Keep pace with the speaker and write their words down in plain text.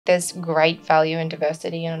There's great value in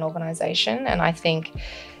diversity in an organisation, and I think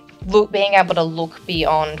being able to look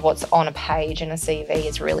beyond what's on a page in a CV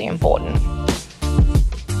is really important.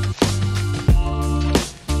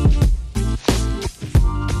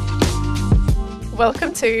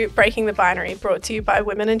 Welcome to Breaking the Binary, brought to you by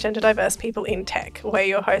women and gender diverse people in tech. We're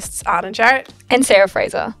your hosts, Arden and Jarrett. And Sarah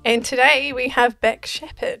Frazer. And today we have Beck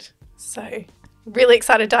Shepherd. So really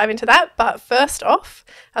excited to dive into that. But first off,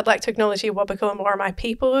 I'd like to acknowledge you Wabakal and Worimi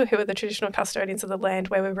people, who are the traditional custodians of the land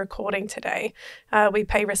where we're recording today. We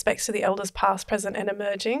pay respects to the elders past, present and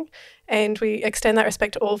emerging. And we extend that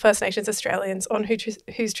respect to all First Nations Australians on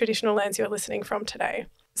whose traditional lands you're listening from today.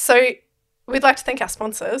 So we'd like to thank our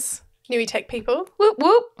sponsors, Newey Tech People, Whoop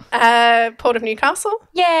whoop. Port of Newcastle,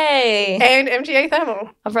 Yay. and MGA Thermal.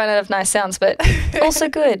 I've run out of nice sounds, but also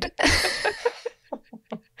good.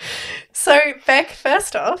 So, Beck,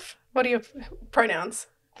 first off, what are your pronouns?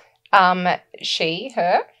 She,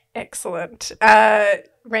 her. Excellent.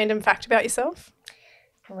 Random fact about yourself?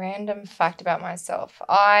 Random fact about myself.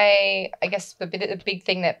 I guess the big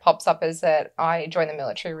thing that pops up is that I joined the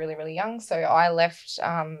military really, really young. So I left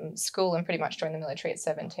school and pretty much joined the military at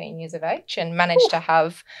 17 years of age and managed to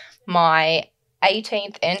have my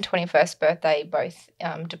 18th and 21st birthday both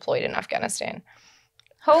deployed in Afghanistan.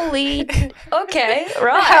 Holy. Okay,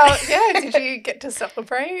 right. Did you get to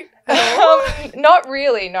celebrate at all? Not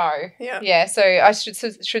really, no. Yeah. So I should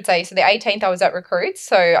say, so the 18th I was at recruits,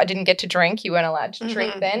 so I didn't get to drink. You weren't allowed to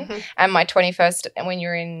drink then. Mm-hmm. And my 21st, and when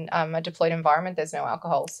you're in a deployed environment, there's no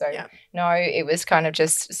alcohol. So no, it was kind of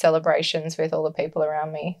just celebrations with all the people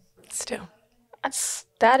around me. Still.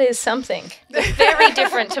 That is something. Very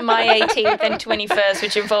different to my 18th and 21st,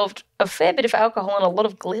 which involved a fair bit of alcohol and a lot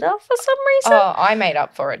of glitter for some reason. Oh, I made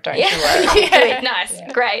up for it, don't you worry. Good, nice,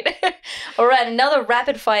 great. All right, another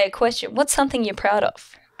rapid fire question. What's something you're proud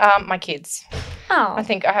of? My kids. Oh. I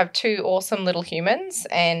think I have two awesome little humans,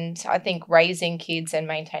 and I think raising kids and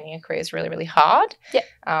maintaining a career is really, really hard. Yeah.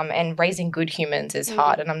 And raising good humans is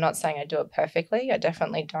hard, and I'm not saying I do it perfectly. I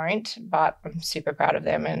definitely don't, but I'm super proud of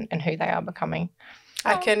them and who they are becoming.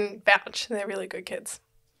 I can vouch. They're really good kids.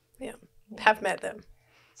 Yeah. Have met them.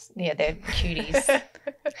 Yeah, they're cuties.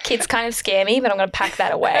 Kids kind of scare me, but I'm going to pack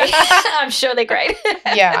that away. I'm sure they're great.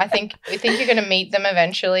 Yeah, I think you're going to meet them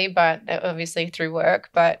eventually, but obviously through work.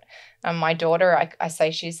 But my daughter, I say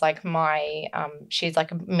she's like she's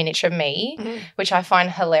like a miniature me, which I find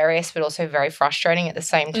hilarious, but also very frustrating at the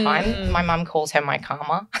same time. My mum calls her my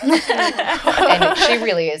karma, and she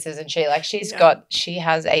really is, isn't she? Like she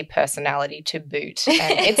has a personality to boot,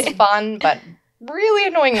 and it's fun, but really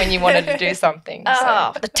annoying when you wanted to do something.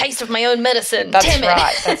 Oh, the taste of my own medicine. That's Damn it.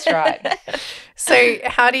 right. That's right. So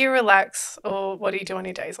how do you relax, or what do you do on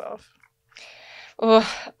your days off? Oh,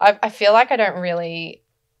 I feel like I don't really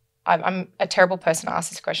 – I'm a terrible person to ask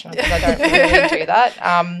this question because I don't really do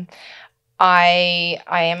that. I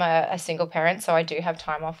am a single parent, so I do have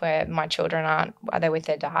time off where my children are they with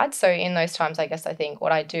their dad. So in those times, I guess I think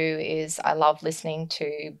what I do is I love listening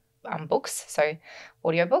to books, so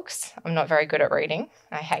audiobooks. I'm not very good at reading.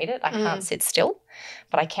 I hate it. I can't sit still,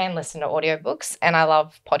 but I can listen to audiobooks, and I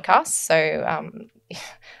love podcasts. So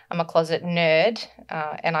I'm a closet nerd,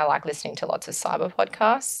 and I like listening to lots of cyber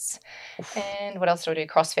podcasts. And what else do I do?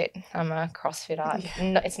 CrossFit. I'm a CrossFitter.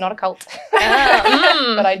 Yeah. No, it's not a cult,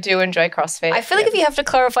 but I do enjoy CrossFit. I feel like if you have to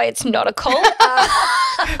clarify it's not a cult,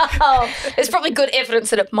 there's probably good evidence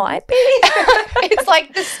that it might be. It's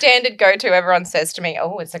like the standard go-to. Everyone says to me,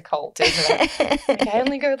 oh, it's a cult, isn't it? Like, I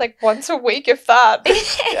only go like once a week, if that.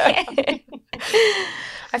 Yeah.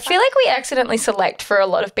 I feel like we accidentally select for a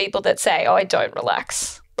lot of people that say, oh, I don't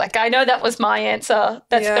relax. Like, I know that was my answer.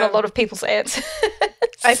 That's been a lot of people's answers.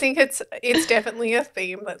 I think it's definitely a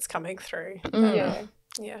theme that's coming through.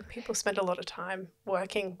 Yeah, people spend a lot of time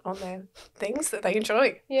working on their things that they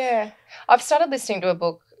enjoy. Yeah. I've started listening to a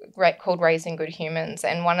book called Raising Good Humans,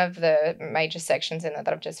 and one of the major sections in it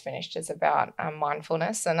that I've just finished is about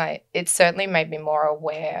mindfulness, and it certainly made me more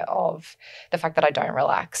aware of the fact that I don't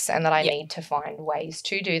relax and that I need to find ways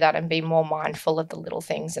to do that and be more mindful of the little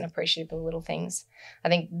things and appreciative of the little things. I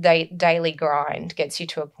think daily grind gets you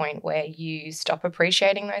to a point where you stop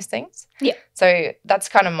appreciating those things. Yeah. So that's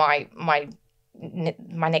kind of my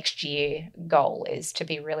next year goal is to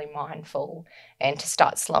be really mindful and to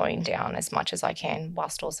start slowing down as much as I can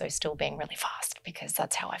whilst also still being really fast, because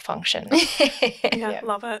that's how I function.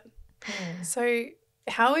 Love it. So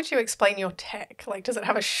how would you explain your tech? Like, does it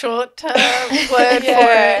have a short word for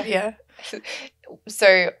it? Yeah.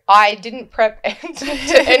 So I didn't prep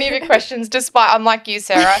to any of your questions, despite, unlike you,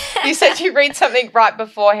 Sarah. You said you read something right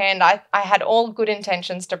beforehand. I had all good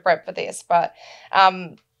intentions to prep for this, but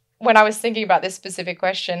when I was thinking about this specific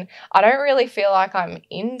question, I don't really feel like I'm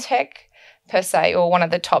in tech per se, or one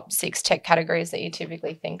of the top 6 tech categories that you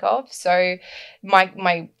typically think of. So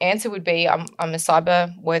my answer would be I'm a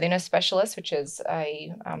cyber worthiness specialist, which is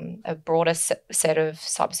a broader set of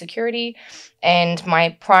cybersecurity. And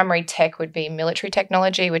my primary tech would be military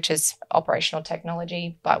technology, which is operational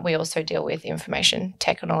technology, but we also deal with information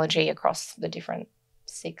technology across the different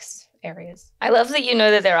 6 areas. I love that you know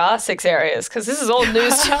that there are 6 areas, because this is all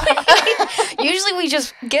news to me. Usually we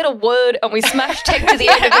just get a word and we smash tech to the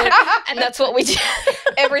end of it, and that's what we do.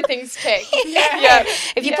 Everything's tech. Yeah.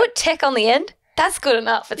 If you put tech on the end, that's good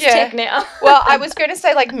enough. It's tech now. Well, I was going to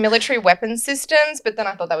say like military weapon systems, but then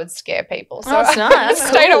I thought that would scare people. So that's nice. I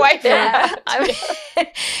stayed away from that.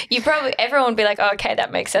 Everyone would be like, oh, okay,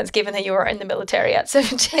 that makes sense, given that you were in the military at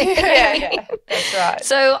 17. Yeah, that's right.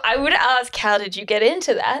 So I would ask, how did you get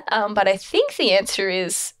into that? But I think the answer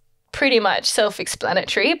is pretty much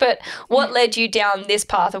self-explanatory. But what led you down this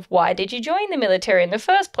path of why did you join the military in the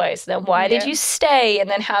first place? Then why did you stay? And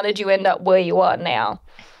then how did you end up where you are now?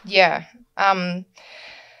 Yeah.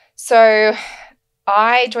 So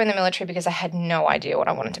I joined the military because I had no idea what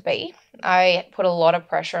I wanted to be. I put a lot of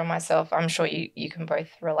pressure on myself. I'm sure you can both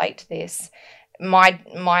relate to this. My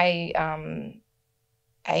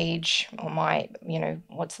age, or my,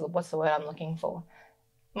 what's the word I'm looking for?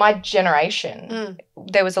 My generation,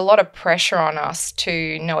 there was a lot of pressure on us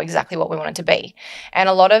to know exactly what we wanted to be. And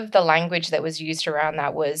a lot of the language that was used around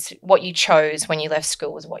that was what you chose when you left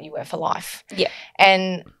school was what you were for life. Yeah.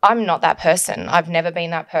 And I'm not that person. I've never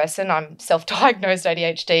been that person. I'm self-diagnosed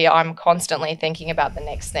ADHD. I'm constantly thinking about the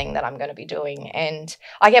next thing that I'm going to be doing. And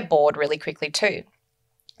I get bored really quickly too.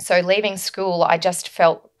 So leaving school, I just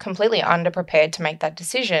felt completely underprepared to make that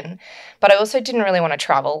decision. But I also didn't really want to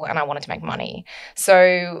travel, and I wanted to make money.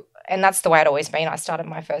 So, and that's the way I'd always been. I started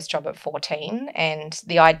my first job at 14, and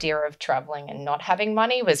the idea of traveling and not having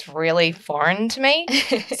money was really foreign to me.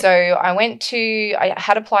 So I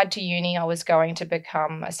had applied to uni. I was going to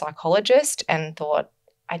become a psychologist and thought,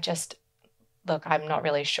 look, I'm not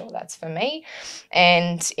really sure that's for me.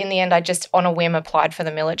 And in the end, I just on a whim applied for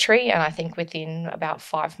the military. And I think within about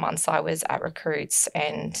 5 months, I was at recruits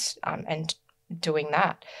and doing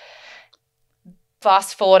that.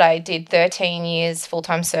 Fast forward, I did 13 years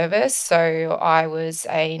full-time service. So I was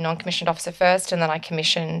a non-commissioned officer first, and then I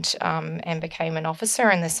commissioned and became an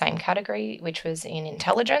officer in the same category, which was in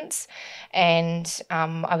intelligence. And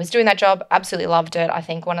I was doing that job, absolutely loved it. I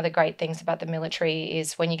think one of the great things about the military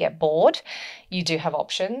is when you get bored, you do have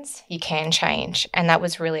options. You can change. And that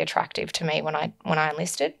was really attractive to me when I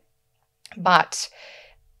enlisted. But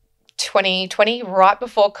 2020, right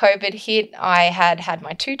before COVID hit, I had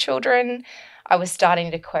my 2 children. I was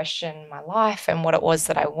starting to question my life and what it was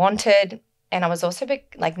that I wanted. And I was also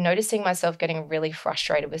noticing myself getting really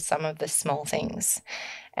frustrated with some of the small things.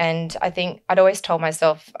 And I think I'd always told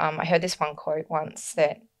myself, I heard this one quote once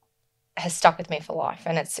that has stuck with me for life.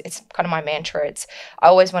 And it's kind of my mantra. I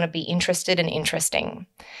always want to be interested and interesting.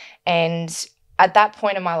 And at that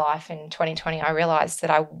point in my life in 2020, I realized that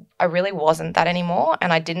I really wasn't that anymore,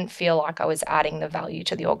 and I didn't feel like I was adding the value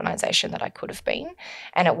to the organization that I could have been,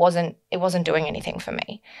 and it wasn't doing anything for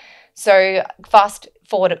me. So fast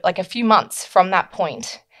forward like a few months from that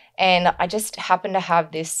point, and I just happened to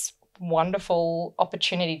have this wonderful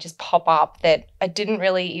opportunity just pop up that I didn't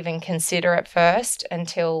really even consider at first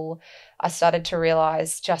until I started to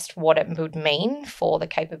realize just what it would mean for the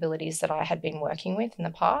capabilities that I had been working with in the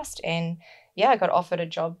past. And I got offered a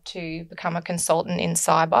job to become a consultant in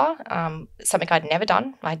cyber, something I'd never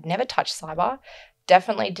done. I'd never touched cyber.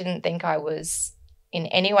 Definitely didn't think I was in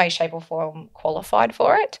any way, shape or form qualified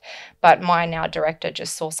for it. But my now director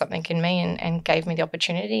just saw something in me and gave me the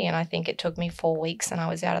opportunity. And I think it took me 4 weeks and I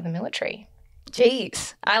was out of the military.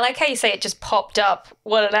 Jeez. I like how you say it just popped up.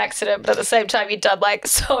 What an accident. But at the same time, you've done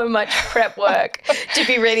so much prep work to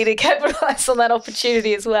be ready to capitalize on that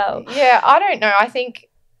opportunity as well. Yeah, I don't know. I think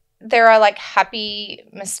there are happy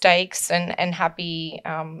mistakes and happy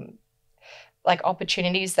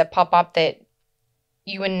opportunities that pop up that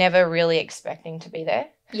you were never really expecting to be there.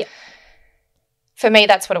 Yeah. For me,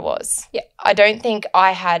 that's what it was. Yeah. I didn't think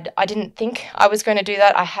I was going to do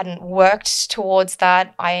that. I hadn't worked towards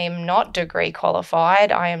that. I am not degree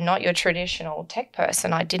qualified. I am not your traditional tech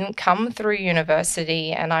person. I didn't come through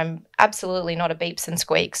university, and I'm absolutely not a beeps and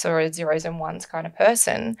squeaks or a zeros and ones kind of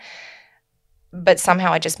person. But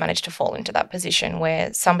somehow I just managed to fall into that position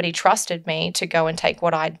where somebody trusted me to go and take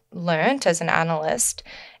what I'd learned as an analyst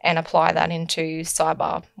and apply that into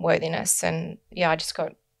cyber worthiness. And I just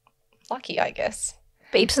got lucky, I guess.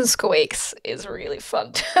 Beeps and squeaks is really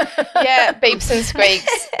fun. Yeah, beeps and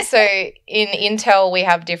squeaks. So in intel, we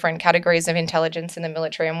have different categories of intelligence in the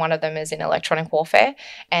military, and one of them is in electronic warfare.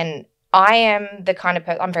 And I am the kind of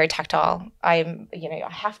person, I'm very tactile. I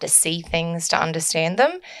have to see things to understand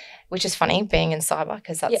them, which is funny being in cyber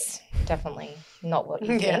because that's definitely not what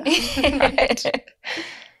you think. Right?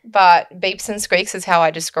 But beeps and squeaks is how I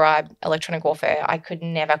describe electronic warfare. I could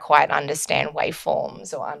never quite understand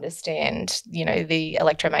waveforms or understand, the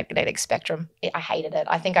electromagnetic spectrum. I hated it.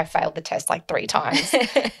 I think I failed the test like 3 times.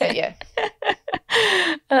 But yeah.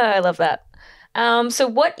 Oh, I love that. So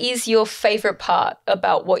what is your favourite part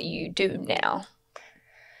about what you do now?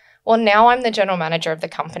 Well, now I'm the general manager of the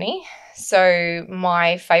company. So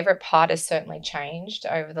my favourite part has certainly changed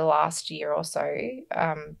over the last year or so.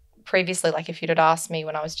 Previously, like if you'd had asked me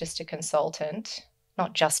when I was just a consultant,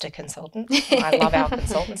 not just a consultant, I love our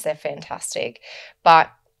consultants, they're fantastic,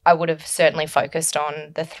 but I would have certainly focused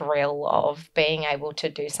on the thrill of being able to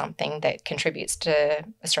do something that contributes to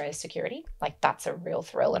Australia's security. Like that's a real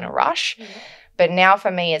thrill and a rush. Mm-hmm. But now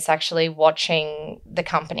for me, it's actually watching the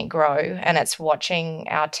company grow, and it's watching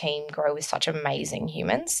our team grow with such amazing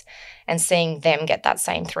humans and seeing them get that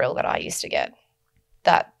same thrill that I used to get.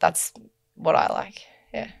 That's what I like,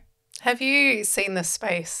 yeah. Have you seen the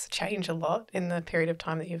space change a lot in the period of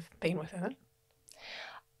time that you've been within it?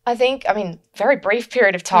 I think, very brief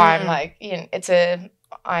period of time. I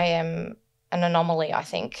am an anomaly, I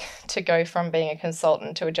think, to go from being a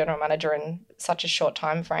consultant to a general manager in such a short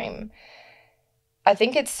time frame. I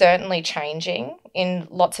think it's certainly changing in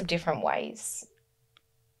lots of different ways.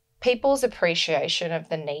 People's appreciation of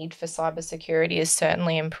the need for cybersecurity is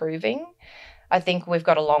certainly improving. I think we've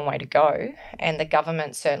got a long way to go, and the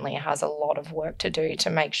government certainly has a lot of work to do to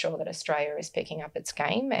make sure that Australia is picking up its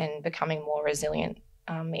game and becoming more resilient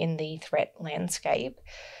in the threat landscape.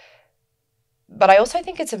 But I also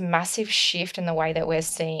think it's a massive shift in the way that we're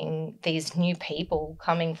seeing these new people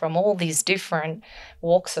coming from all these different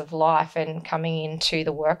walks of life and coming into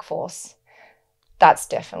the workforce. That's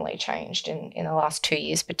definitely changed in the last 2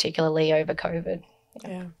 years, particularly over COVID.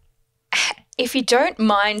 Yeah. If you don't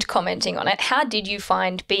mind commenting on it, how did you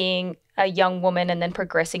find being a young woman and then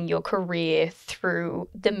progressing your career through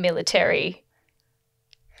the military?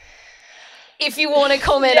 If you want to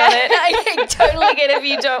comment on it, I totally get it if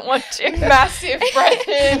you don't want to. Massive breath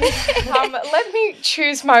in. Let me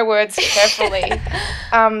choose my words carefully.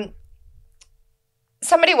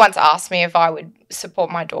 Somebody once asked me if I would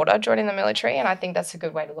support my daughter joining the military, and I think that's a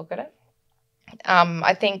good way to look at it.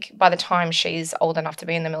 I think by the time she's old enough to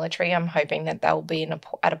be in the military, I'm hoping that they'll be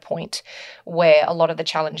at a point where a lot of the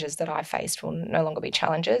challenges that I faced will no longer be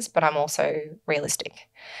challenges, but I'm also realistic.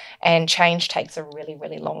 And change takes a really,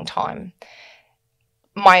 really long time.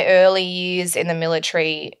 My early years in the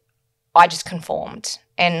military, I just conformed.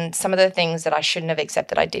 And some of the things that I shouldn't have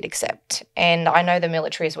accepted, I did accept. And I know the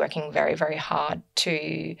military is working very, very hard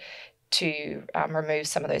to remove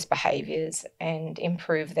some of those behaviours and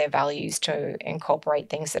improve their values to incorporate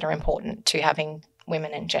things that are important to having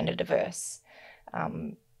women and gender diverse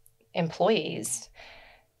employees.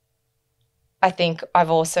 I think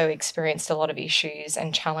I've also experienced a lot of issues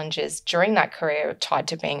and challenges during that career tied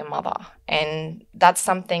to being a mother. And that's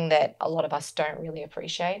something that a lot of us don't really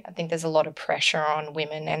appreciate. I think there's a lot of pressure on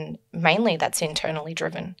women, and mainly that's internally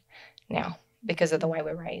driven now because of the way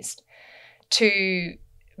we're raised, to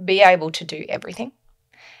be able to do everything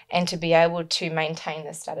and to be able to maintain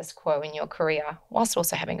the status quo in your career whilst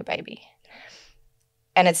also having a baby.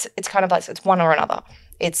 And it's kind of like it's one or another.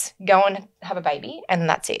 It's go and have a baby and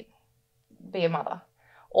that's it. Be a mother.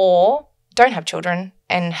 Or don't have children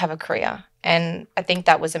and have a career. And I think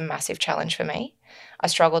that was a massive challenge for me. I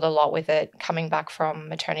struggled a lot with it coming back from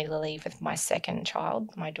maternity leave with my second child,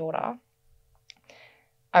 my daughter.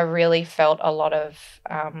 I really felt a lot of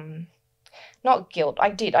not guilt. I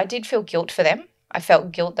did feel guilt for them. I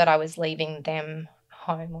felt guilt that I was leaving them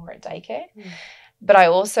home or at daycare. But I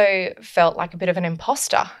also felt like a bit of an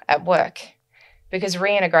imposter at work because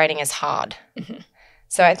reintegrating is hard. Mm-hmm.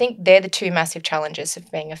 So I think they're the two massive challenges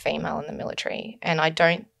of being a female in the military. And I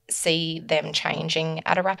don't see them changing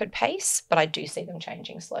at a rapid pace, but I do see them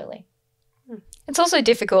changing slowly. It's also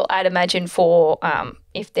difficult, I'd imagine, for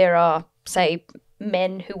if there are, say,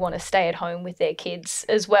 men who want to stay at home with their kids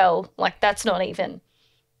as well. Like that's not even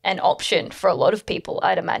an option for a lot of people,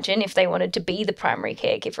 I'd imagine, if they wanted to be the primary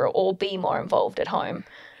caregiver or be more involved at home.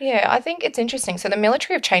 Yeah, I think it's interesting. So the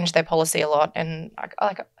military have changed their policy a lot, and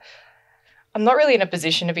I'm not really in a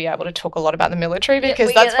position to be able to talk a lot about the military because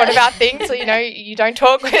we that's get one that. of our things. So, you don't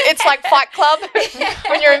talk. It's like Fight Club.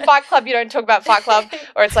 When you're in Fight Club, you don't talk about Fight Club.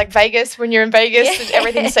 Or it's like Vegas. When you're in Vegas,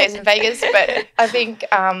 everything stays in Vegas. But I think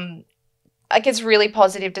like it's really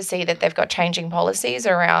positive to see that they've got changing policies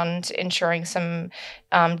around ensuring some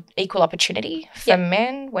equal opportunity for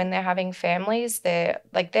men when they're having families. Their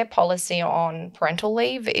policy on parental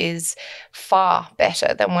leave is far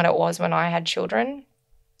better than what it was when I had children.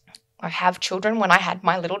 I have children when I had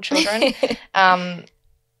my little children.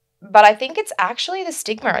 But I think it's actually the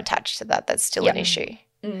stigma attached to that that's still an issue.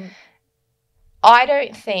 Mm. I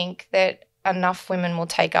don't think that enough women will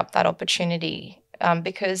take up that opportunity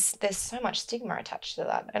because there's so much stigma attached to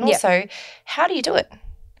that. And also, how do you do it?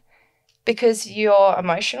 Because you're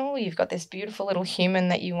emotional, you've got this beautiful little human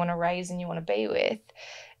that you want to raise and you want to be with,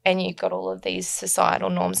 and you've got all of these societal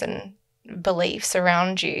norms and beliefs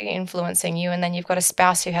around you influencing you, and then you've got a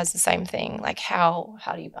spouse who has the same thing. Like how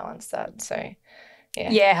do you balance that? So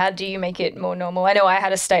how do you make it more normal? I know I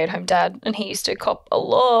had a stay-at-home dad, and he used to cop a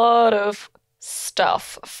lot of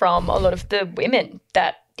stuff from a lot of the women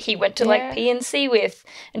that he went to like PNC with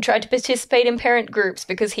and tried to participate in parent groups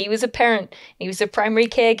because he was a parent, he was a primary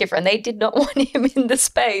caregiver, and they did not want him in the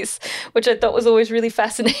space, which I thought was always really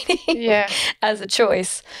fascinating as a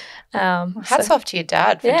choice. Hats off to your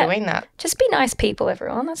dad for doing that. Just be nice people,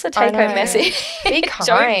 everyone. That's the take-home message. Be kind.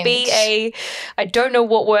 Don't be I don't know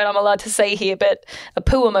what word I'm allowed to say here, but a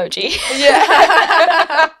poo emoji.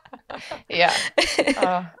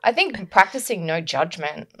 I think practicing no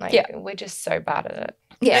judgment. We're just so bad at it.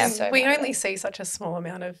 Yeah, we only see such a small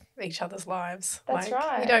amount of each other's lives. That's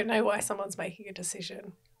right. You don't know why someone's making a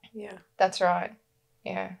decision. Yeah. That's right.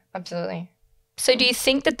 Yeah, absolutely. So do you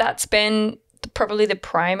think that that's been probably the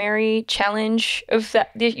primary challenge of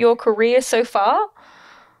your career so far?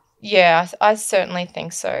 Yeah, I certainly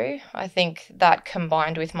think so. I think that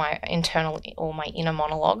combined with my inner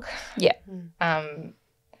monologue. Yeah.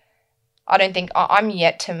 I don't think I'm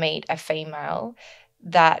yet to meet a female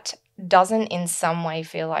that doesn't in some way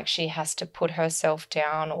feel like she has to put herself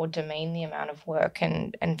down or demean the amount of work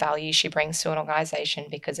and value she brings to an organisation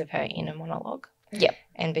because of her inner monologue. Yep.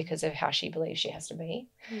 And because of how she believes she has to be.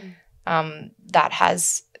 That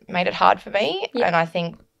has made it hard for me. Yep. And I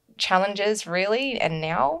think challenges really and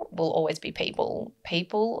now will always be people.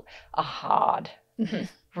 People are hard,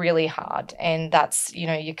 really hard. And that's,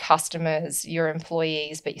 your customers, your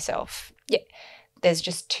employees, but yourself. Yeah. There's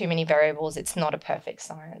just too many variables. It's not a perfect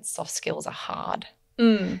science. Soft skills are hard.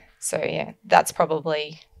 So, that's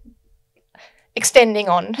probably extending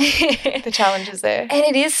on the challenges there. And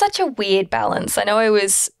it is such a weird balance. I know I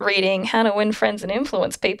was reading How to Win Friends and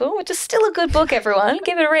Influence People, which is still a good book, everyone.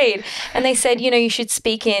 Give it a read. And they said, you should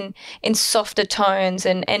speak in softer tones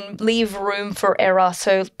and leave room for error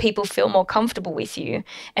so people feel more comfortable with you.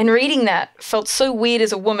 And reading that felt so weird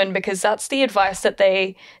as a woman because that's the advice that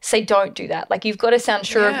they say, don't do that. Like, you've got to sound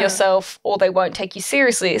sure of yourself or they won't take you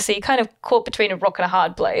seriously. So you're kind of caught between a rock and a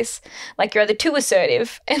hard place. Like, you're either too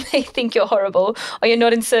assertive and they think you're horrible, or you're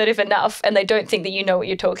not assertive enough and they don't think that you know what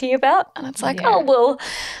you're talking about. And it's like, oh, well,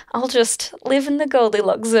 I'll just live in the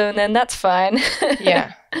Goldilocks zone then. That's fine.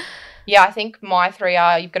 Yeah, I think my three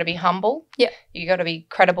are you've got to be humble. Yeah. You've got to be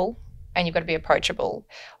credible and you've got to be approachable.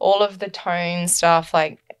 All of the tone stuff,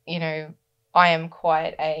 I am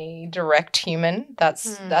quite a direct human.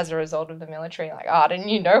 That's as a result of the military. Like, Arden,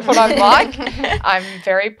 you know what I'm like. I'm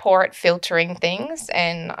very poor at filtering things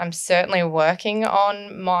and I'm certainly working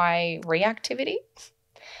on my reactivity.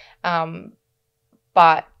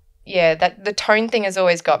 But, that the tone thing has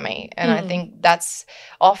always got me. And I think that's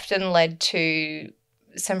often led to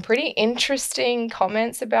some pretty interesting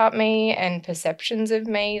comments about me and perceptions of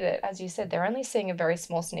me that, as you said, they're only seeing a very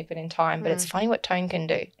small snippet in time, but it's funny what tone can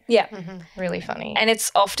do. Yeah. Really funny. And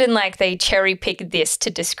it's often like they cherry pick this to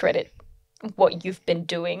discredit what you've been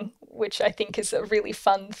doing, which I think is a really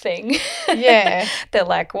fun thing. Yeah. They're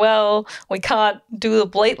like, well, we can't do the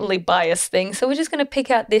blatantly biased thing, so we're just going to pick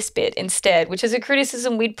out this bit instead, which is a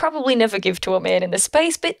criticism we'd probably never give to a man in the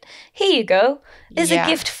space, but here you go. There's a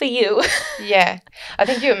gift for you. Yeah. I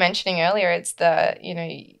think you were mentioning earlier, it's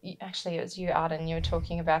actually it was you, Arden, you were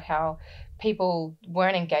talking about how people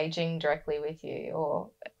weren't engaging directly with you or,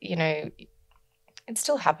 it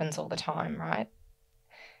still happens all the time, right?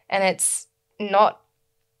 And it's not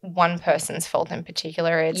one person's fault in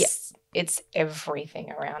particular. It's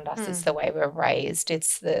everything around us. It's the way we're raised.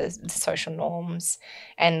 It's the social norms.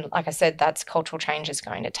 And like I said, that's cultural change is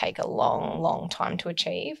going to take a long, long time to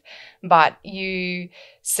achieve. But you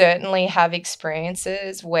certainly have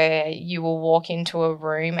experiences where you will walk into a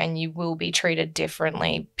room and you will be treated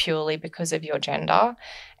differently purely because of your gender.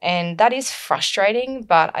 And that is frustrating.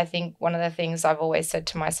 But I think one of the things I've always said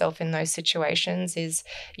to myself in those situations is,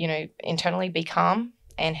 internally be calm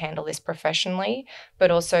and handle this professionally,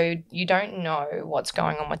 but also you don't know what's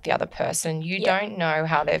going on with the other person. You don't know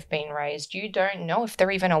how they've been raised. You don't know if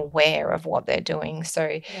they're even aware of what they're doing.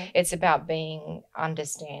 So it's about being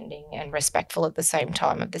understanding and respectful at the same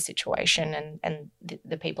time of the situation and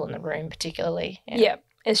the people in the room particularly. Yeah.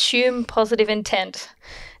 Assume positive intent.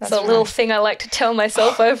 That's a little thing I like to tell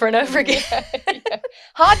myself over and over again.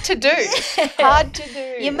 Hard to do. Hard to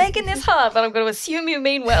do. You're making this hard, but I'm going to assume you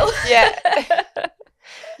mean well. Yeah.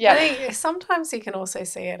 I think sometimes you can also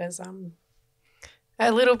see it as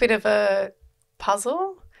a little bit of a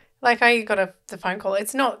puzzle. Like I got the phone call.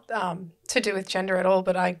 It's not to do with gender at all,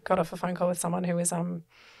 but I got off a phone call with someone who was a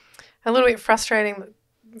little bit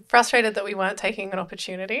frustrated that we weren't taking an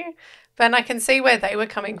opportunity. But I can see where they were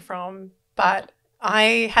coming from, but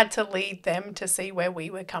I had to lead them to see where we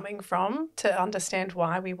were coming from to understand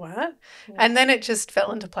why we weren't. Yeah. And then it just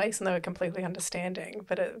fell into place and they were completely understanding.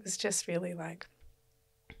 But it was just really like,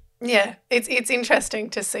 it's interesting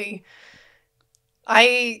to see.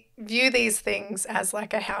 I view these things as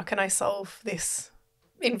like how can I solve this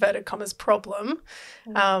inverted commas problem,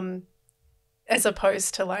 as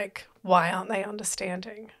opposed to like, why aren't they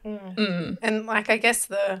understanding? And like, I guess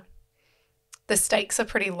the stakes are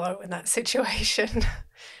pretty low in that situation.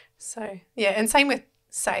 So, and same with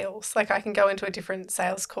sales. Like I can go into a different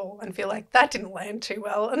sales call and feel like that didn't land too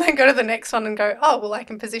well and then go to the next one and go, oh, well, I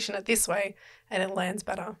can position it this way and it lands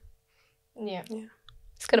better. Yeah.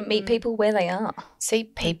 It's got to meet people where they are. See,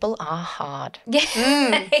 people are hard.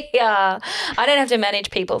 Yeah. Yeah. I don't have to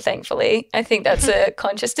manage people, thankfully. I think that's a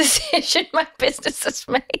conscious decision my business has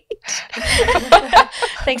made.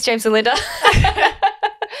 Thanks, James and Linda.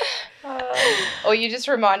 Or you're just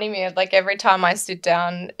reminding me of like every time I sit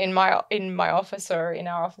down in my office or in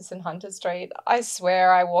our office in Hunter Street, I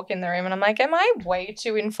swear I walk in the room and I'm like, am I way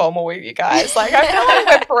too informal with you guys? Like I feel like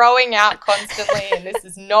we're throwing out constantly and this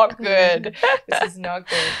is not good. This is not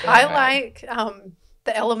good. I like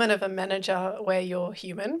the element of a manager where you're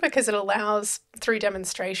human because it allows through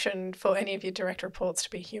demonstration for any of your direct reports to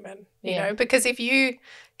be human, you know, because if you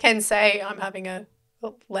can say I'm having a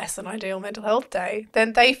less than ideal mental health day,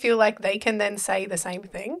 then they feel like they can then say the same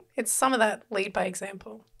thing. It's some of that lead by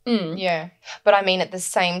example. Yeah. But I mean, at the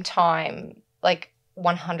same time, like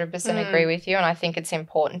 100% agree with you. And I think it's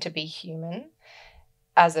important to be human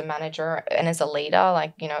as a manager and as a leader.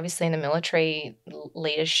 Like, obviously in the military,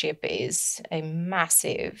 leadership is a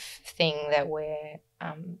massive thing that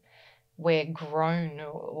we're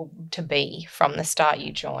grown to be from the start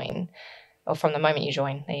you join. Or from the moment you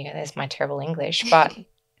join. There you go. There's my terrible English. But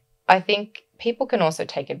I think people can also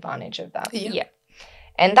take advantage of that. Yeah.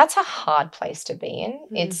 And that's a hard place to be in.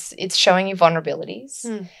 It's showing your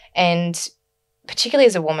vulnerabilities. And particularly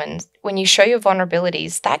as a woman, when you show your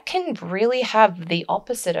vulnerabilities, that can really have the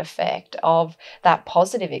opposite effect of that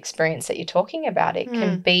positive experience that you're talking about. It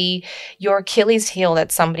can be your Achilles heel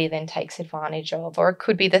that somebody then takes advantage of, or it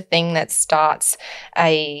could be the thing that starts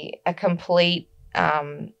a complete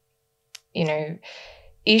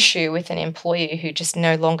issue with an employee who just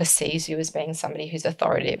no longer sees you as being somebody who's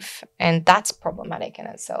authoritative. And that's problematic in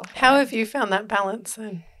itself. How have you found that balance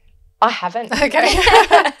then? I haven't. Okay.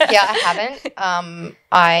 I haven't.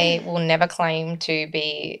 I will never claim to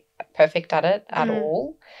be perfect at it at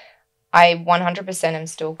all. I 100% am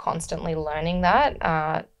still constantly learning that.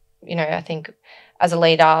 I think as a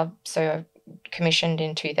leader, so commissioned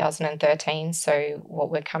in 2013, so what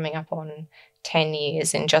we're coming up on 10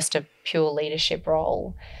 years in just a pure leadership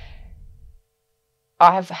role.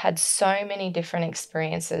 I've had so many different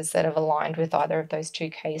experiences that have aligned with either of those two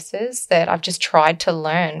cases that I've just tried to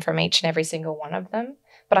learn from each and every single one of them,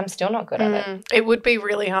 but I'm still not good at it. It would be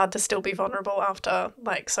really hard to still be vulnerable after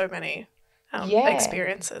like so many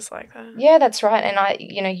experiences like that. Yeah, that's right. And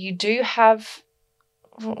you do have,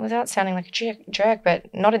 without sounding like a jerk,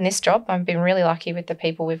 but not in this job. I've been really lucky with the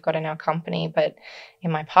people we've got in our company, but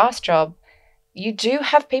in my past job, you do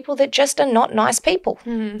have people that just are not nice people.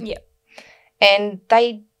 Yeah. And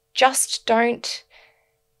they just don't,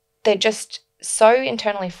 they're just so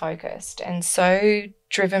internally focused and so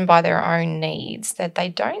driven by their own needs that they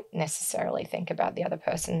don't necessarily think about the other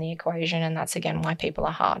person in the equation, and that's, again, why people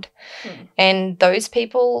are hard. And those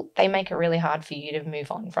people, they make it really hard for you to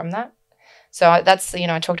move on from that. So that's,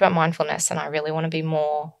 I talked about mindfulness, and I really want to be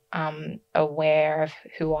more aware of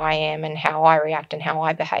who I am and how I react and how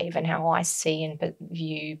I behave and how I see and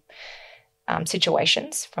view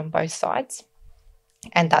situations from both sides.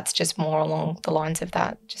 And that's just more along the lines of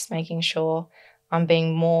that, just making sure I'm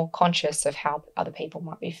being more conscious of how other people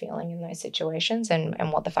might be feeling in those situations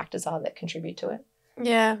and what the factors are that contribute to it.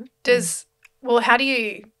 Yeah. How do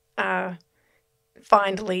you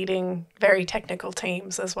find leading very technical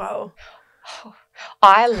teams as well?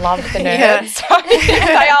 I love the nerds.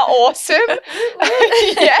 They are awesome.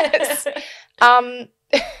 Yes.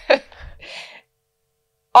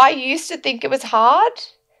 I used to think it was hard.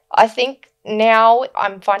 I think now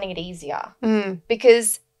I'm finding it easier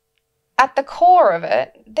because at the core of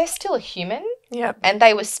it, they're still a human. Yep. And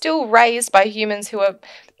they were still raised by humans who are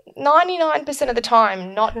 99% of the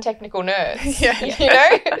time not technical nerds. Yeah.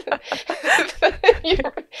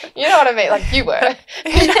 You know what I mean? Like you were.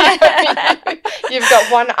 You've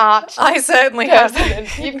got one art. I certainly have.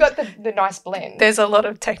 You've got the nice blend. There's a lot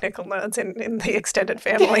of technical nerds in the extended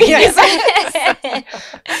family. Yes.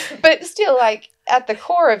 But still, like at the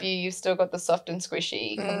core of you, you've still got the soft and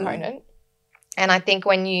squishy component. And I think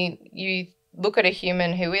when you look at a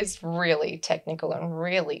human who is really technical and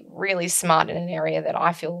really, really smart in an area that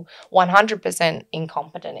I feel 100%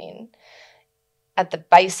 incompetent in, at the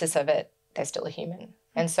basis of it, they're still a human.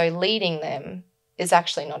 And so leading them is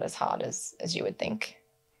actually not as hard as you would think.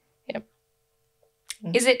 Yep.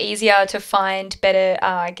 Is it easier to find better,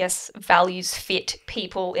 values fit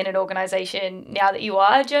people in an organisation now that you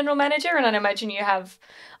are a general manager? And I imagine you have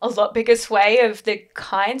a lot bigger sway of the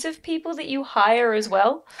kinds of people that you hire as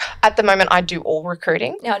well. At the moment, I do all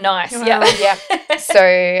recruiting. Oh, nice. Wow. Yeah. So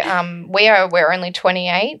we're only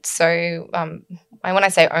 28. So when I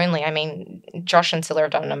say only, I mean Josh and Scylla have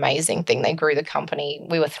done an amazing thing. They grew the company.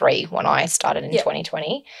 We were 3 when I started in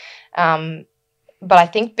 2020. But I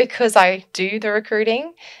think because I do the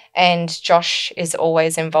recruiting and Josh is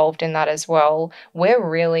always involved in that as well, we're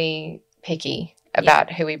really picky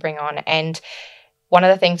about who we bring on. And one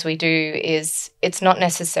of the things we do is it's not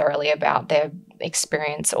necessarily about their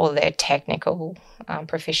experience or their technical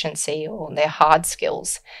proficiency or their hard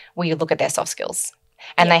skills. We look at their soft skills,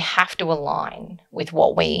 and they have to align with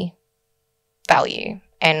what we value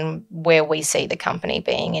and where we see the company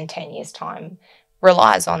being in 10 years' time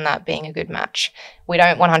relies on that being a good match. We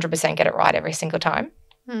don't 100% get it right every single time.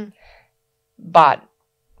 But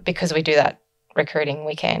because we do that recruiting,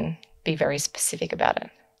 we can be very specific about it.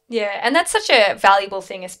 Yeah, and that's such a valuable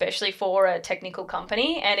thing, especially for a technical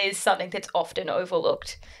company, and is something that's often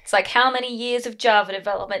overlooked. It's like, how many years of Java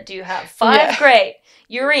development do you have? 5? Great,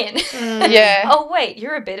 you're in. Yeah. Oh, wait,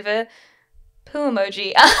 you're a bit of a poo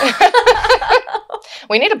emoji.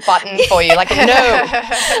 We need a button for you, like a no.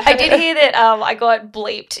 I did hear that I got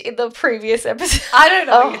bleeped in the previous episode. I don't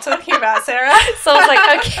know what you're talking about, Sarah. So I was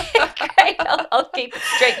like, okay, great, I'll keep it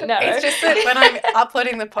straight. No. It's just that when I'm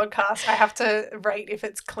uploading the podcast, I have to rate if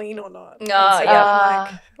it's clean or not. Oh, so yeah.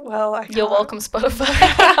 I'm like, well, I can't. You're welcome, Spotify.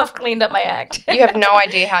 I've cleaned up my act. You have no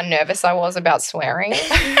idea how nervous I was about swearing.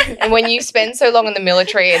 And when you spend so long in the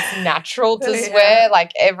military, it's natural to swear.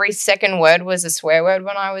 Like every second word was a swear word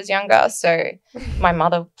when I was younger. So my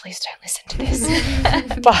mother, please don't listen to this.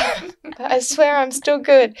 But I swear I'm still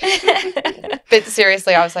good. But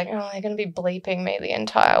seriously, I was like, oh, they're going to be bleeping me the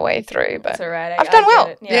entire way through. But That's all right. I've done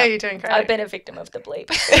well. Yeah, you're doing great. I've been a victim of the bleep.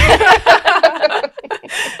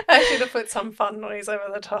 I should have put some fun noise over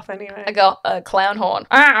the top anyway. I got a clown horn.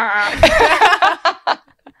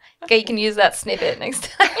 Okay, you can use that snippet next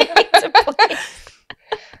time you need to bleep.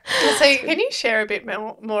 So can you share a bit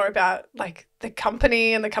more about like the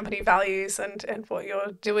company and the company values and what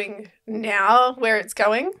you're doing now, where it's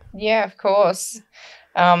going? Yeah, of course.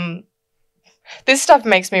 This stuff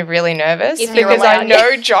makes me really nervous If you're because I allowed,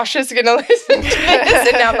 know Josh is going to listen to this,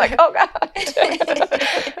 and now I'm like, oh God.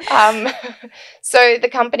 So the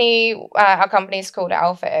company, our company is called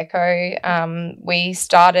Alpha Echo. We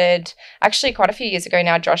started actually quite a few years ago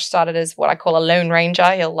now. Josh started as what I call a lone ranger.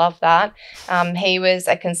 He'll love that. He was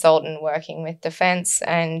a consultant working with defense,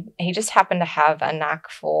 and he just happened to have a knack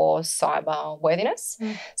for cyber worthiness.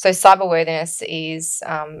 So cyber worthiness is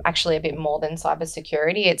actually a bit more than cyber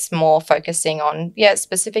security. It's more focusing focusing on,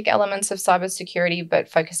 specific elements of cybersecurity, but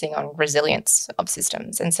focusing on resilience of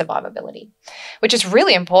systems and survivability, which is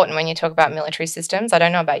really important when you talk about military systems. I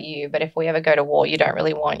don't know about you, but if we ever go to war, you don't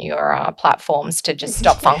really want your platforms to just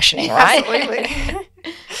stop functioning, right? Absolutely.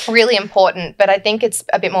 Really important, but I think it's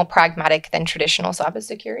a bit more pragmatic than traditional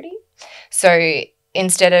cybersecurity. So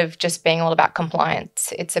instead of just being all about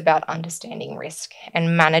compliance, it's about understanding risk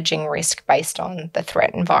and managing risk based on the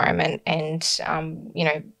threat environment. And,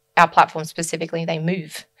 our platforms specifically, they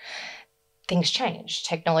move. Things change.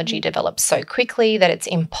 Technology develops so quickly that it's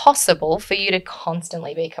impossible for you to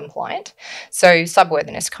constantly be compliant. So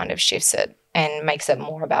subworthiness kind of shifts it and makes it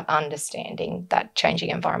more about understanding that changing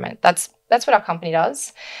environment. That's what our company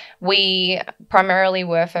does. We primarily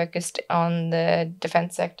were focused on the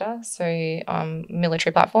defense sector, so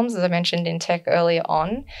military platforms, as I mentioned in tech earlier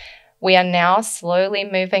on. We are now slowly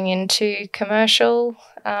moving into commercial,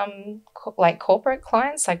 like corporate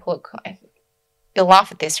clients. You'll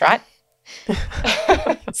laugh at this, right?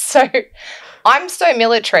 So I'm so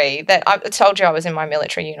military that I told you I was in my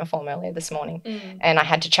military uniform earlier this morning and I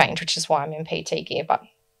had to change, which is why I'm in PT gear. But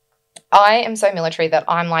I am so military that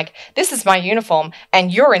I'm like, this is my uniform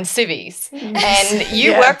and you're in civvies and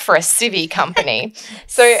you work for a civvy company.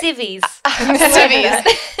 So Civvies. Civvies.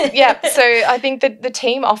 Yeah. So I think that the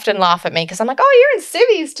team often laugh at me because I'm like, oh, you're in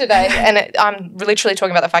civvies today. And I'm literally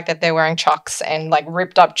talking about the fact that they're wearing chucks and like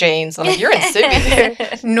ripped up jeans. I'm like, you're in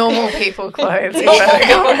civvies. Normal people clothes. Normal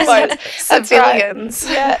people clothes. Civilians.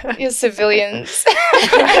 Right. Yeah, you're civilians.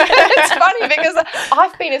 It's funny because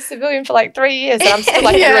I've been a civilian for like 3 years and I'm still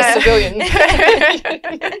like, you're a civilian.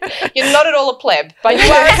 You're not at all a pleb, but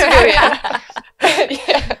you are a civilian.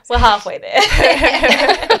 We're halfway there.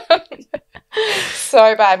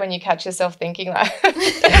 So bad when you catch yourself thinking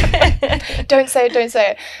that. Don't say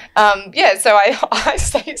it. So I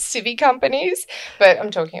say civvy companies, but I'm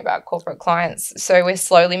talking about corporate clients. So we're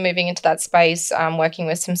slowly moving into that space, working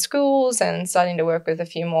with some schools and starting to work with a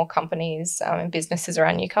few more companies and businesses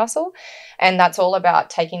around Newcastle. And that's all about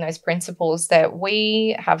taking those principles that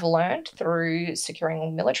we have learned through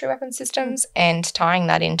securing military weapon systems and tying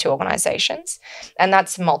that into organisations. And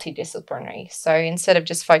that's multidisciplinary. So instead of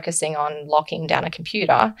just focusing on locking down a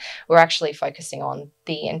computer, we're actually focusing on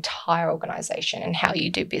the entire organisation and how you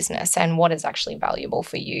do business and what is actually valuable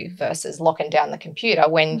for you versus locking down the computer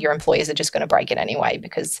when your employees are just going to break it anyway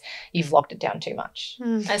because you've locked it down too much.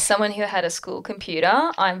 As someone who had a school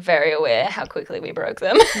computer, I'm very aware how quickly we broke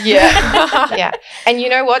them. Yeah. Yeah. And you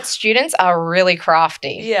know what? Students are really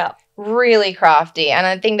crafty. Yeah. Really crafty. And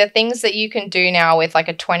I think the things that you can do now with like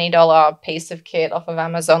a $20 piece of kit off of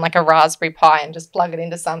Amazon, like a Raspberry Pi, and just plug it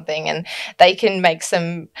into something and they can make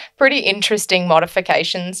some pretty interesting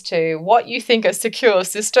modifications to what you think are secure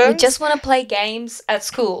systems. We just want to play games at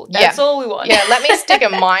school. That's all we want. Yeah, let me stick a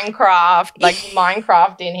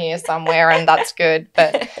Minecraft in here somewhere and that's good.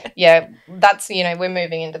 But yeah, that's, we're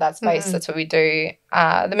moving into that space. That's what we do.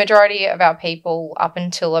 The majority of our people up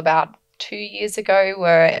until about 2 years ago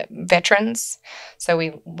were veterans. So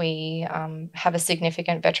we have a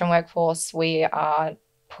significant veteran workforce. We are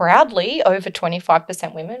proudly over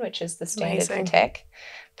 25% women, which is the standard for tech,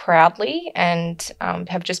 proudly, and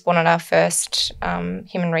have just brought on our first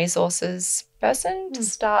human resources person to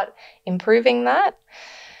start improving that.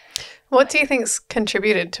 What do you think's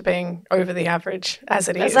contributed to being over the average as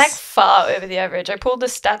it is? It's like far over the average. I pulled the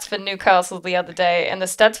stats for Newcastle the other day, and the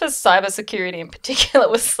stats for cybersecurity in particular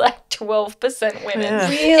was like 12% women. Yeah.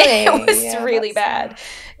 Really? It was really bad.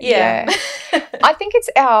 Yeah. I think it's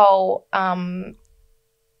our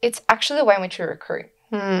it's actually the way in which we recruit.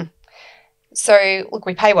 So, look,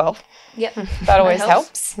 we pay well. Yep. That always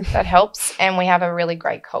helps. That helps. And we have a really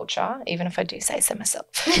great culture, even if I do say so myself.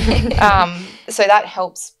 So that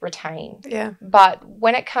helps retain. Yeah. But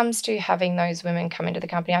when it comes to having those women come into the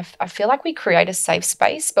company, I feel like we create a safe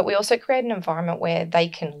space, but we also create an environment where they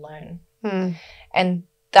can learn. And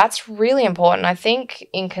that's really important. I think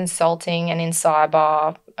in consulting and in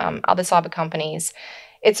cyber, other cyber companies,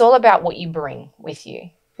 it's all about what you bring with you.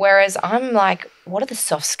 Whereas I'm like, what are the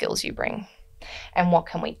soft skills you bring? And what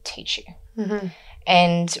can we teach you?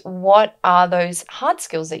 And what are those hard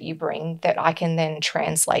skills that you bring that I can then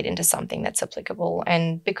translate into something that's applicable?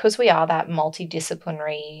 And because we are that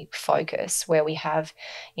multidisciplinary focus where we have,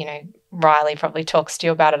 Riley probably talks to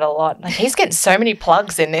you about it a lot. Like he's getting so many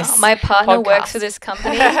plugs in this. My partner podcast. works for this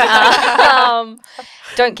company.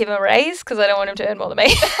 Don't give him a raise because I don't want him to earn more than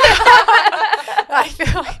me. I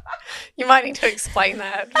feel like you might need to explain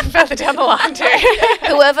that further down the line too.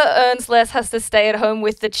 Whoever earns less has to stay at home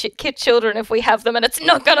with the children if we have them, and it's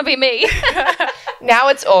not going to be me. Now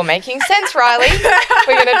it's all making sense, Riley.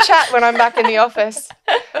 We're going to chat when I'm back in the office.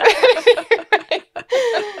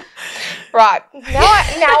 Right. Now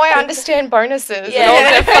I understand bonuses and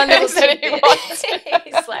all the fun little that he wants.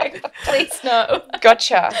 He's like, please no.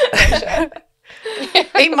 Gotcha.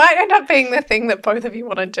 It might end up being the thing that both of you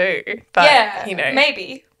want to do. But,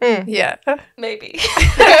 maybe. Yeah. Maybe.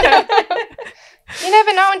 You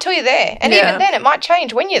never know until you're there. And even then, it might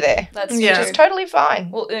change when you're there. That's Which is totally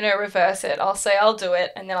fine. We'll reverse it. I'll say I'll do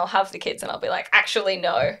it, and then I'll have the kids, and I'll be like, actually,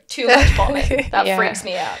 no. Too much vomit. That freaks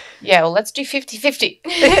me out. Yeah, well, let's do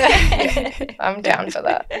 50-50. I'm down for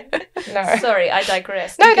that. No. Sorry, I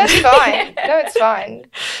digress. No, that's fine. No, it's fine.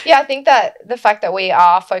 Yeah, I think that the fact that we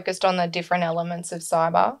are focused on the different elements of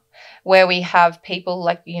cyber, where we have people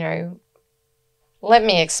like, let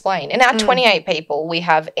me explain. In our 28 people, we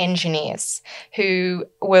have engineers who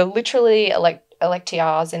were literally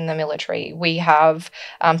electrs in the military. We have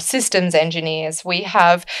systems engineers. We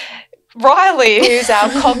have Riley, who's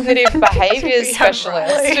our cognitive behaviours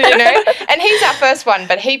specialist, and he's our first one,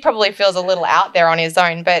 but he probably feels a little out there on his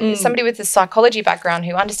own. But somebody with a psychology background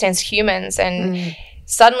who understands humans and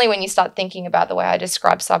suddenly when you start thinking about the way I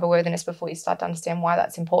described cyberworthiness before, you start to understand why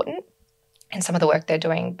that's important and some of the work they're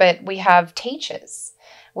doing. But we have teachers.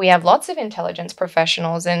 We have lots of intelligence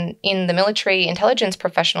professionals, and in the military, intelligence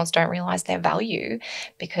professionals don't realise their value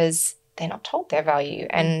because they're not told their value,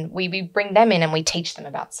 and we bring them in and we teach them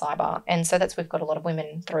about cyber. And so we've got a lot of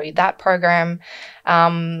women through that program.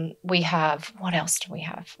 We have, what else do we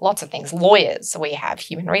have? Lots of things. Lawyers. We have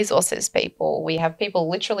human resources people. We have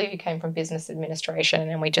people literally who came from business administration,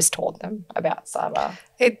 and we just taught them about cyber.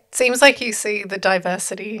 It seems like you see the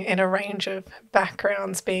diversity in a range of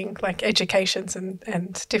backgrounds being like educations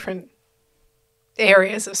and different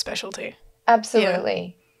areas of specialty.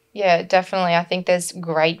 Absolutely. Yeah, definitely. I think there's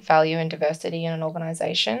great value in diversity in an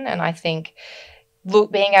organisation, and I think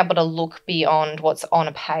being able to look beyond what's on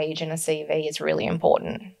a page in a CV is really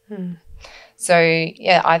important. So,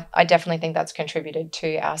 yeah, I definitely think that's contributed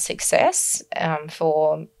to our success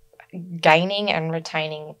for gaining and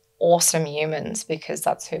retaining awesome humans, because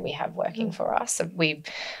that's who we have working for us.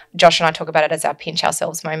 Josh and I talk about it as our pinch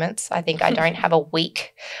ourselves moments. I think I don't have a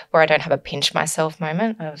week where I don't have a pinch myself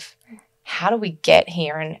moment of, how do we get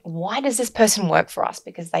here and why does this person work for us?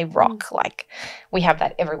 Because they rock. Like, we have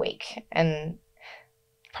that every week, and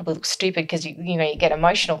probably looks stupid because you get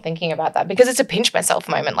emotional thinking about that, because it's a pinch myself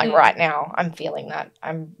moment. Like right now I'm feeling that.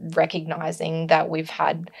 I'm recognizing that we've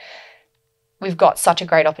got such a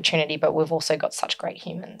great opportunity, but we've also got such great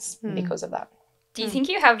humans because of that. Do you think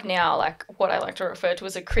you have now, like, what I like to refer to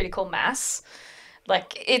as a critical mass?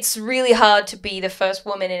 Like, it's really hard to be the first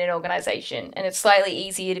woman in an organisation, and it's slightly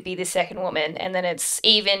easier to be the second woman, and then it's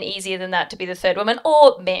even easier than that to be the third woman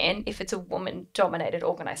or man if it's a woman-dominated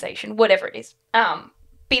organisation, whatever it is.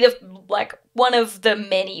 Be one of the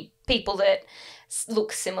many people that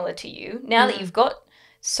look similar to you. Now that you've got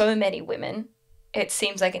so many women, it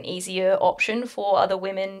seems like an easier option for other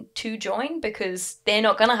women to join, because they're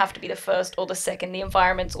not going to have to be the first or the second. The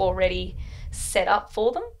environment's already set up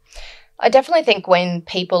for them. I definitely think when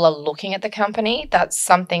people are looking at the company, that's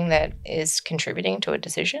something that is contributing to a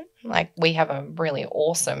decision. Like, we have a really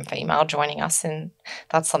awesome female joining us, and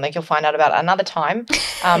that's something you'll find out about another time.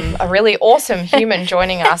 A really awesome human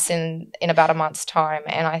joining us in about a month's time,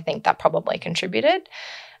 and I think that probably contributed.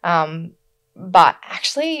 But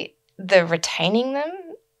actually, the retaining them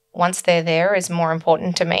once they're there is more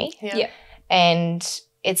important to me. Yeah. And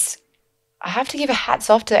I have to give a hats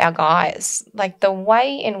off to our guys. Like, the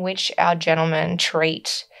way in which our gentlemen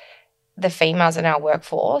treat the females in our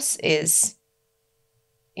workforce is,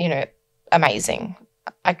 amazing.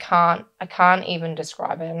 I can't even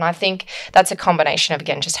describe it. And I think that's a combination of,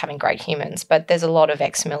 again, just having great humans. But there's a lot of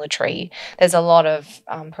ex-military. There's a lot of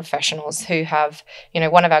professionals who have,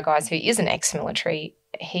 one of our guys who is an ex-military,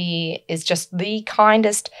 he is just the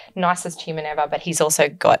kindest, nicest human ever, but he's also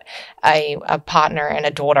got a partner and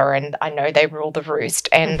a daughter, and I know they rule the roost.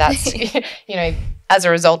 And that's, as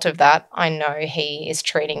a result of that, I know he is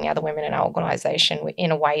treating the other women in our organisation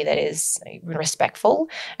in a way that is respectful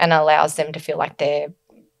and allows them to feel like they're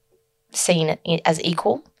seen as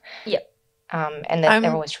equal. Yep. And that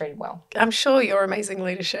they're always treated well. I'm sure your amazing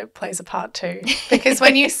leadership plays a part too, because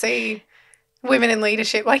when you see women in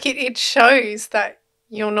leadership, like, it shows that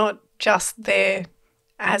you're not just there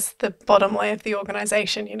as the bottom layer of the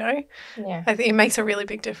organisation, Yeah. I think it makes a really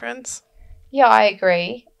big difference. Yeah, I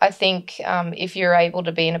agree. I think if you're able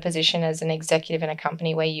to be in a position as an executive in a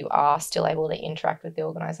company where you are still able to interact with the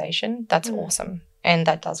organisation, that's awesome, and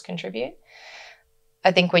that does contribute.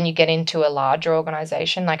 I think when you get into a larger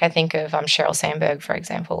organisation, like I think of Sheryl Sandberg, for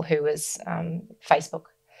example, who was Facebook.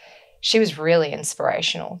 she was really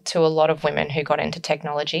inspirational to a lot of women who got into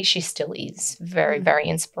technology. She still is very, very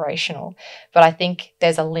inspirational. But I think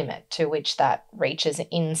there's a limit to which that reaches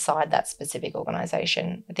inside that specific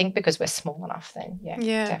organisation. I think because we're small enough then,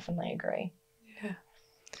 definitely agree.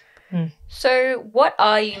 Yeah. So what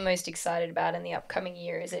are you most excited about in the upcoming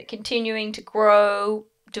year? Is it continuing to grow,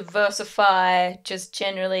 diversify, just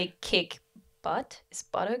generally kick butt? Is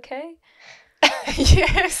butt okay?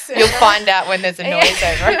 Yes. You'll find out when there's a noise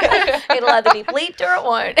over it. It'll either be bleeped or it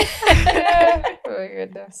won't. Oh, my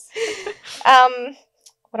goodness.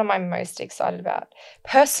 What am I most excited about?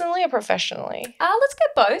 Personally or professionally? Let's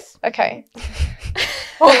get both. Okay.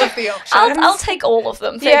 All of the options. I'll take all of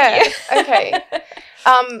them. Thank you. Okay.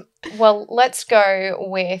 Well, let's go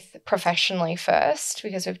with professionally first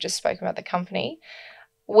because we've just spoken about the company.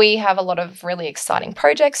 We have a lot of really exciting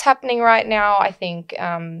projects happening right now. I think,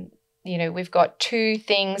 we've got 2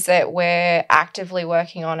 things that we're actively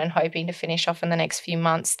working on and hoping to finish off in the next few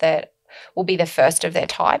months that will be the first of their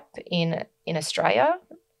type in Australia.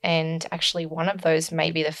 And actually one of those may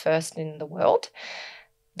be the first in the world.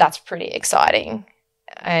 That's pretty exciting.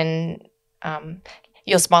 And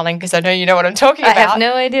you're smiling because I know you know what I'm talking about. I have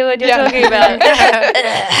no idea what you're talking about.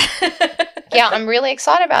 Yeah, I'm really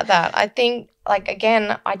excited about that. I think,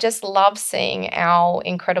 again, I just love seeing our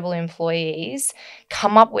incredible employees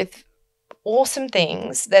come up with awesome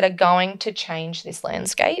things that are going to change this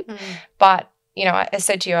landscape. But, I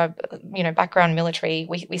said to you, background military,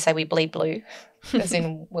 we say we bleed blue, as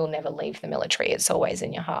in we'll never leave the military. It's always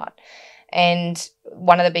in your heart. And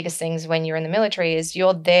one of the biggest things when you're in the military is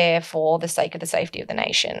you're there for the sake of the safety of the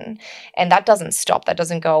nation. And that doesn't stop. That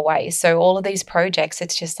doesn't go away. So all of these projects,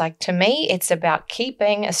 it's just to me, it's about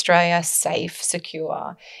keeping Australia safe,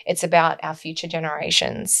 secure. It's about our future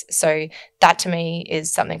generations. So that to me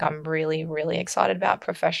is something I'm really, really excited about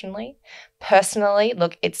professionally. Personally,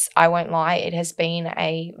 look, I won't lie, it has been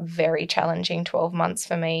a very challenging 12 months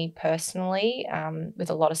for me personally, with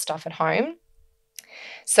a lot of stuff at home.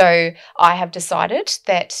 So I have decided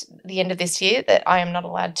that the end of this year that I am not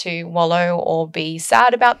allowed to wallow or be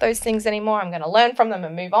sad about those things anymore. I'm going to learn from them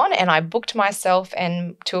and move on. And I booked myself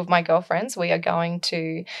and 2 of my girlfriends. We are going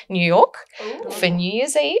to New York for New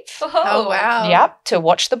Year's Eve. Oh, wow. Yep, to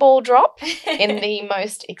watch the ball drop in the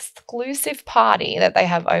most exclusive party that they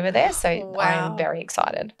have over there. So I'm very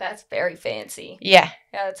excited. That's very fancy. Yeah.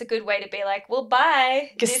 Yeah, it's a good way to be like, well,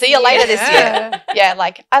 bye. See you later this year. Yeah,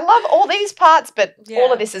 I love all these parts, but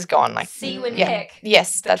all of this is gone. See you in heck.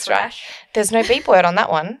 Yes, that's trash. Right. There's no beep word on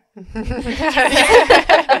that one.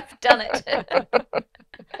 Done it.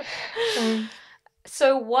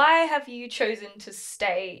 So why have you chosen to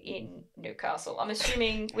stay in Newcastle? I'm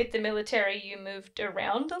assuming with the military you moved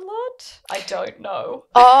around a lot? I don't know.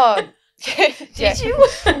 Oh. Did you?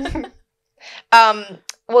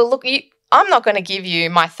 Well, look, I'm not going to give you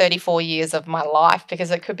my 34 years of my life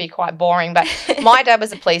because it could be quite boring, but my dad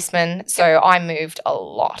was a policeman, so I moved a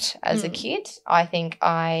lot as a kid. I think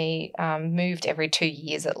I moved every 2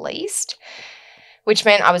 years at least, which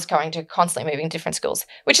meant I was going to constantly moving to different schools,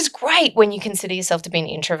 which is great when you consider yourself to be an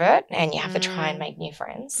introvert and you have to try and make new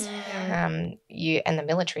friends. And the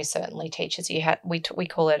military certainly teaches you we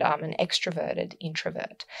call it an extroverted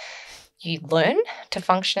introvert. You learn to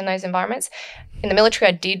function in those environments. In the military,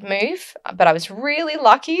 I did move, but I was really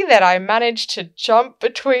lucky that I managed to jump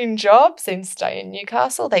between jobs and stay in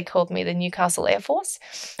Newcastle. They called me the Newcastle Air Force.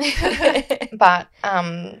 But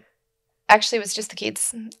actually, it was just the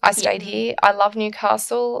kids. I stayed here. I love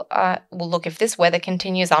Newcastle. Well, look, if this weather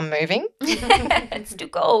continues, I'm moving. It's too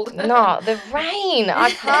cold. No, the rain.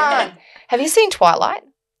 I can't. Have you seen Twilight?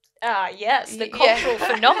 Yes, the cultural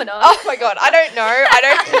phenomenon. Oh my God, I don't know.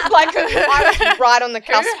 I was right on the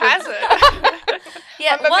cusp. Who has it?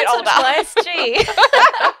 Yeah, once or twice, gee.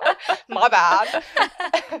 My bad.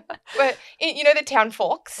 But the town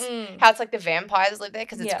Forks, how it's the vampires live there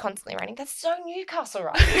because it's constantly raining. That's so Newcastle,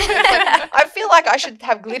 right? I feel like I should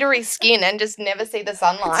have glittery skin and just never see the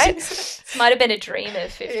sunlight. This might have been a dream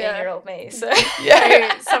of 15-year-old me. So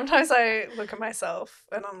sometimes I look at myself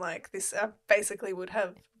and I'm like, I basically would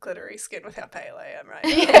have glittery skin with how pale I am right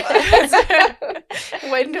now.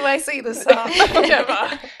 When do I see the sun?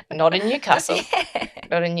 Never. Not in Newcastle.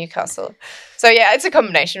 Not in Newcastle. So it's a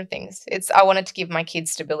combination of things. I wanted to give my kids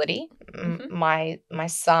stability. My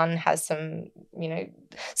son has some,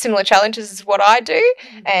 similar challenges as what I do,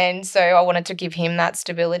 and so I wanted to give him that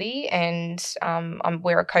stability. And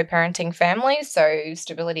we're a co-parenting family, so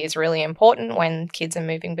stability is really important when kids are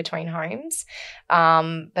moving between homes.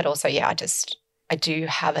 But also, I do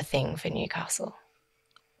have a thing for Newcastle.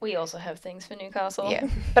 We also have things for Newcastle. Yeah.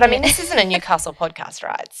 But I mean, this isn't a Newcastle podcast,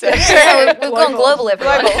 right? So We've gone global,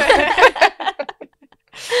 everyone.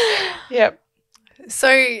 Yep.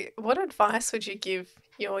 So what advice would you give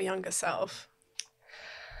your younger self?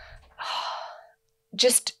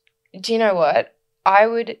 Just, do you know what? I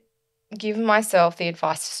would give myself the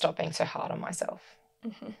advice to stop being so hard on myself.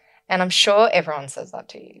 Mhm. And I'm sure everyone says that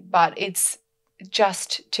to you, but it's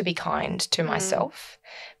just to be kind to myself,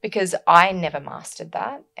 because I never mastered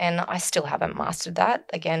that, and I still haven't mastered that.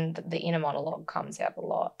 Again, the inner monologue comes out a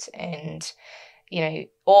lot, and you know,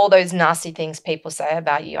 all those nasty things people say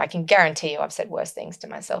about you, I can guarantee you I've said worse things to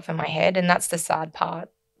myself in my head. And that's the sad part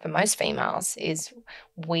for most females, is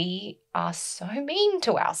we are so mean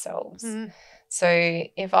to ourselves. So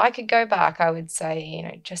if I could go back, I would say, you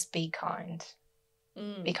know, just be kind.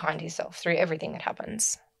 Be kind to yourself through everything that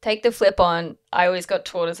happens. Take the flip on. I always got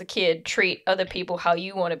taught as a kid, treat other people how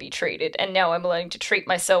you want to be treated. And now I'm learning to treat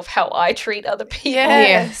myself how I treat other people.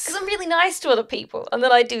 Yes. Because I'm really nice to other people. And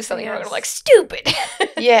then I do something wrong and I'm like, stupid.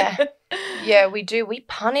 Yeah. Yeah, we do. We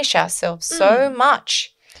punish ourselves so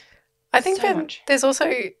much. I think So then much. there's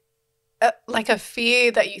also like a fear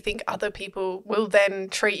that you think other people will then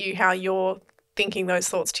treat you how you're thinking those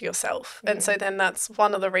thoughts to yourself. And so then that's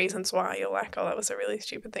one of the reasons why you're like, oh, that was a really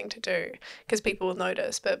stupid thing to do, because people will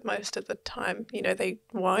notice. But most of the time, you know, they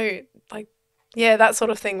won't. Like, yeah, that sort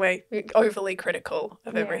of thing where you're overly critical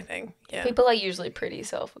of everything. Yeah. People are usually pretty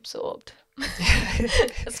self-absorbed.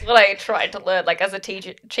 That's what I tried to learn. Like as a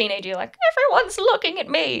teenager, like, everyone's looking at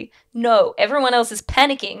me. No, everyone else is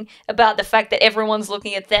panicking about the fact that everyone's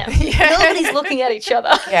looking at them. Nobody's looking at each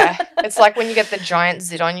other. Yeah. It's like when you get the giant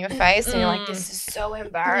zit on your face and you're like, this is so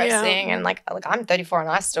embarrassing. Yeah. And like I'm 34 and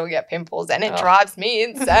I still get pimples and it drives me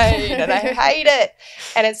insane and I hate it.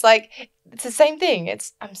 And it's like, it's the same thing.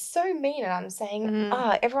 I'm so mean, and I'm saying,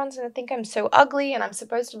 everyone's going to think I'm so ugly and I'm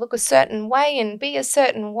supposed to look a certain way and be a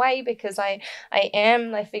certain way because I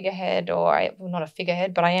am a figurehead, or well, not a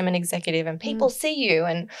figurehead, but I am an executive, and people see you.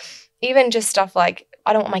 And even just stuff like,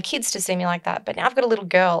 I don't want my kids to see me like that, but now I've got a little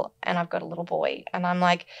girl and I've got a little boy, and I'm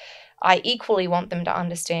like, I equally want them to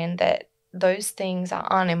understand that those things are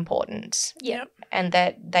unimportant. Yeah. And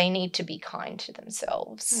that they need to be kind to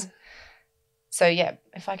themselves. So, yeah,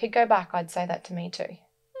 if I could go back, I'd say that to me too.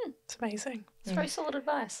 It's amazing. It's very solid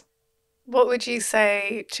advice. What would you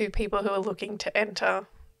say to people who are looking to enter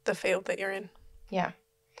the field that you're in? Yeah.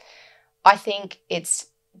 I think it's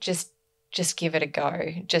just give it a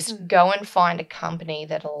go. Just go and find a company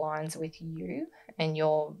that aligns with you and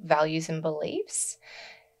your values and beliefs.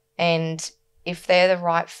 And if they're the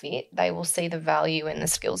right fit, they will see the value in the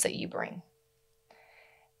skills that you bring.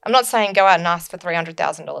 I'm not saying go out and ask for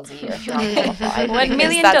 $300,000 a year if you're unqualified. $1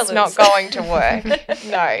 million. That's not going to work.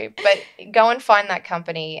 No, but go and find that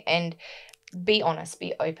company and be honest,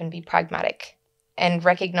 be open, be pragmatic, and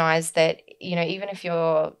recognize that, you know, even if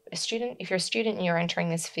you're a student and you're entering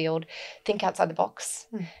this field, think outside the box.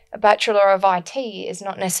 A Bachelor of IT is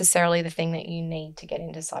not necessarily the thing that you need to get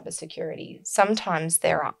into cybersecurity. Sometimes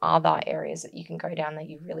there are other areas that you can go down that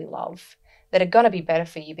you really love, that are going to be better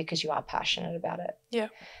for you because you are passionate about it. Yeah.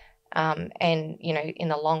 And, you know, in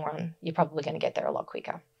the long run, you're probably going to get there a lot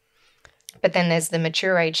quicker. But then there's the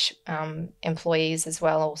mature age employees as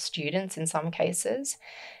well, or students in some cases.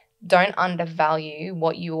 Don't undervalue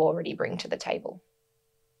what you already bring to the table.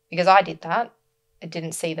 Because I did that. I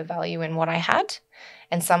didn't see the value in what I had,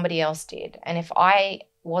 and somebody else did. And if I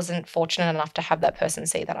wasn't fortunate enough to have that person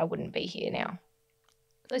see that, I wouldn't be here now.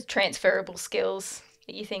 Those transferable skills.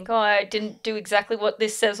 You think, oh, I didn't do exactly what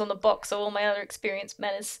this says on the box, so all my other experience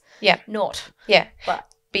matters. Yeah. Not. Yeah. But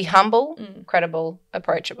be humble, credible,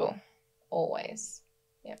 approachable, always.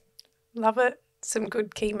 Yeah. Love it. Some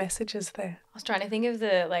good key messages there. I was trying to think of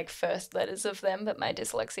the first letters of them, but my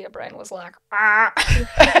dyslexia brain was like,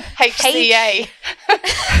 HCA.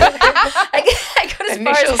 I got as far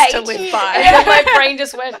Initials as H, to live by. and then my brain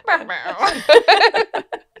just went.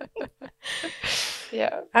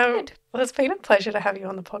 Yeah. Well, it's been a pleasure to have you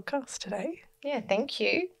on the podcast today. Yeah, thank you.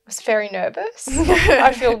 I was very nervous.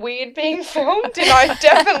 I feel weird being filmed, and I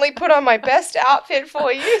definitely put on my best outfit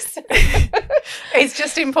for you. So. It's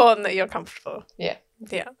just important that you're comfortable. Yeah.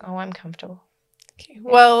 Yeah. Oh, I'm comfortable. Okay.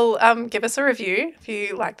 Well, give us a review if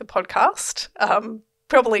you like the podcast.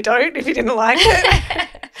 Probably don't if you didn't like it.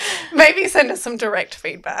 Maybe send us some direct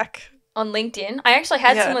feedback. On LinkedIn. I actually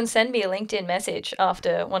had someone send me a LinkedIn message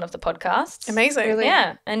after one of the podcasts. Amazing. Really?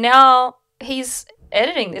 Yeah. And now he's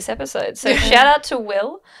editing this episode. So shout out to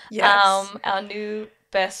Will, our new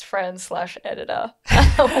best friend / editor.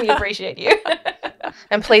 We appreciate you.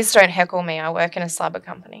 And please don't heckle me. I work in a cyber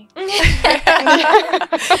company.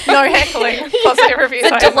 No heckling. Positive reviews.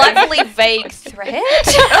 It's a delightfully vague threat.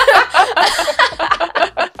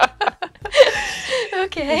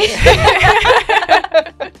 Okay.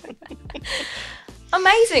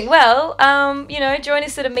 Amazing. Well, join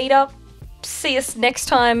us at a meetup. See us next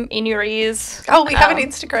time in your ears. Oh, we have an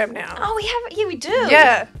Instagram now. Oh, we have. Yeah, we do.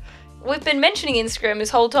 Yeah. We've been mentioning Instagram this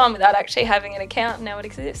whole time without actually having an account. Now it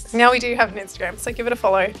exists. Now we do have an Instagram, so give it a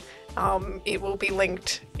follow. It will be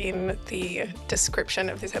linked in the description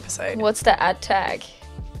of this episode. What's the ad tag?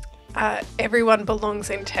 Everyone belongs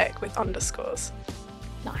in tech with underscores.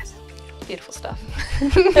 Nice. Beautiful stuff.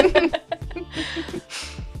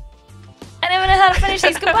 I never know how to finish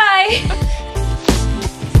these. Goodbye.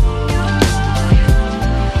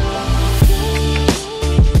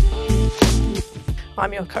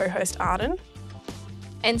 I'm your co-host, Arden.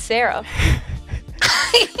 And Sarah.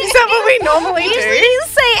 Is that what we normally do? You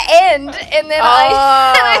say end, and then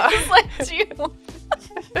I was like,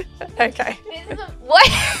 Okay. What?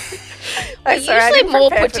 We're Sorry, I usually didn't more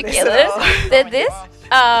prepare put for this together at all. than this.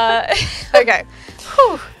 Okay.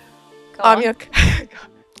 Go I'm on.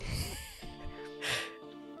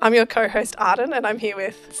 I'm your co-host, Arden, and I'm here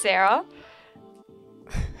with... Sarah.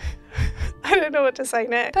 I don't know what to say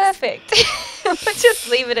next. Perfect. We'll just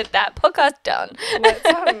leave it at that. Podcast done.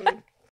 Let's